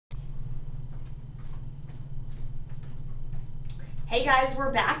Hey guys,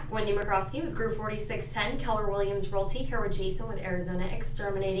 we're back. Wendy McCroskey with Group 4610, Keller Williams Realty, here with Jason with Arizona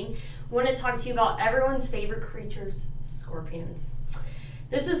Exterminating. We want to talk to you about everyone's favorite creatures, scorpions.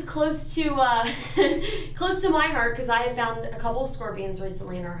 This is close to close to my heart because I have found a couple of scorpions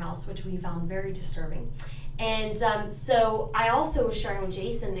recently in our house, which we found very disturbing. And so I also was sharing with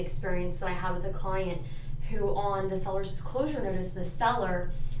Jason an experience that I had with a client who, on the seller's disclosure notice, the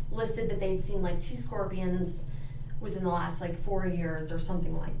seller listed that they'd seen like 2 scorpions within the last 4 years or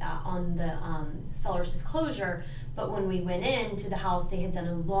something like that on the seller's disclosure. But when we went into the house, they had done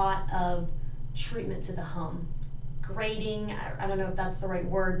a lot of treatment to the home. Grading, I don't know if that's the right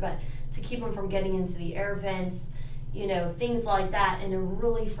word, but to keep them from getting into the air vents, things like that, and it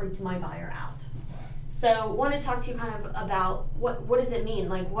really freaked my buyer out. So want to talk to you kind of about what does it mean?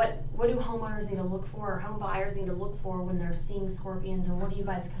 What do homeowners need to look for, or home buyers need to look for when they're seeing scorpions, and what do you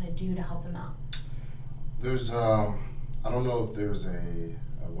guys kind of do to help them out? There's, I don't know if there's a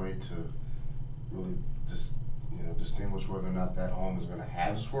way to really distinguish whether or not that home is going to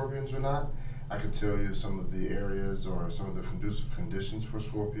have scorpions or not. I can tell you some of the areas or some of the conducive conditions for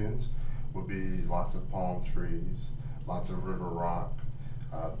scorpions would be lots of palm trees, lots of river rock,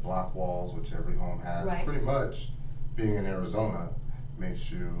 block walls, which every home has. Right. Pretty much, being in Arizona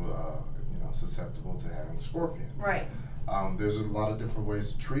makes you, susceptible to having scorpions. Right. There's a lot of different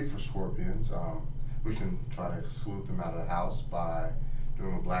ways to treat for scorpions. We can try to exclude them out of the house by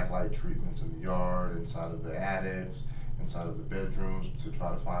doing black light treatments in the yard, inside of the attics, inside of the bedrooms, to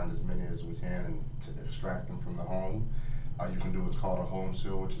try to find as many as we can and to extract them from the home. You can do what's called a home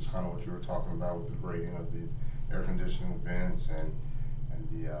seal, which is kind of what you were talking about with the grading of the air conditioning vents and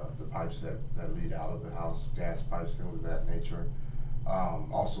the pipes that lead out of the house, gas pipes, things of that nature.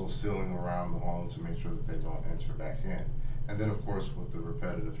 Also sealing around the home to make sure that they don't enter back in. And then, of course, with the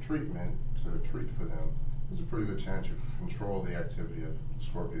repetitive treatment to treat for them, there's a pretty good chance you can control the activity of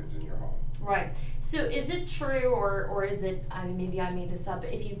scorpions in your home. Right. So is it true, or is it, maybe I made this up,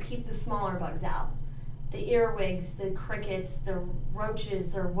 but if you keep the smaller bugs out, the earwigs, the crickets, the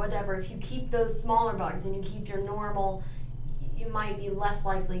roaches, or whatever, if you keep those smaller bugs and you keep your normal, you might be less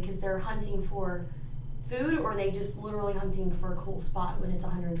likely because they're hunting for food, or are they just literally hunting for a cool spot when it's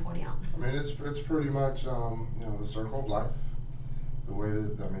 120 out? I mean, it's pretty much the circle of life. The way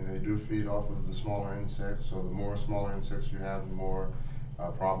that they do feed off of the smaller insects. So the more smaller insects you have, the more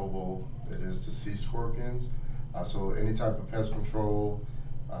probable it is to see scorpions. So any type of pest control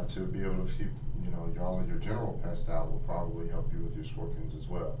to be able to keep all of your general pests out will probably help you with your scorpions as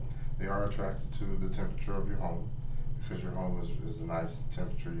well. They are attracted to the temperature of your home because your home is a nice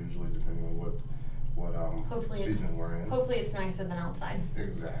temperature usually, depending on what season we're in. Hopefully it's nicer than outside.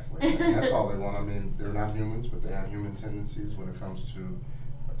 Exactly. And that's all they want. I mean, they're not humans, but they have human tendencies when it comes to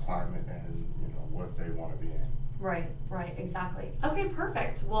climate and what they want to be in. Right, exactly. Okay,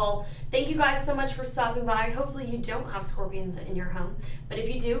 perfect. Well, thank you guys so much for stopping by. Hopefully you don't have scorpions in your home, but if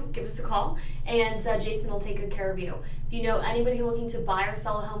you do, give us a call, and Jason will take good care of you. If you know anybody looking to buy or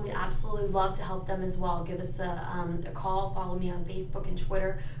sell a home, we'd absolutely love to help them as well. Give us a call, follow me on Facebook and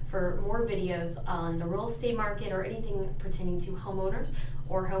Twitter for more videos on the real estate market or anything pertaining to homeowners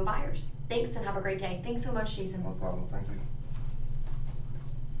or home buyers. Thanks, and have a great day. Thanks so much, Jason. No problem. Thank you.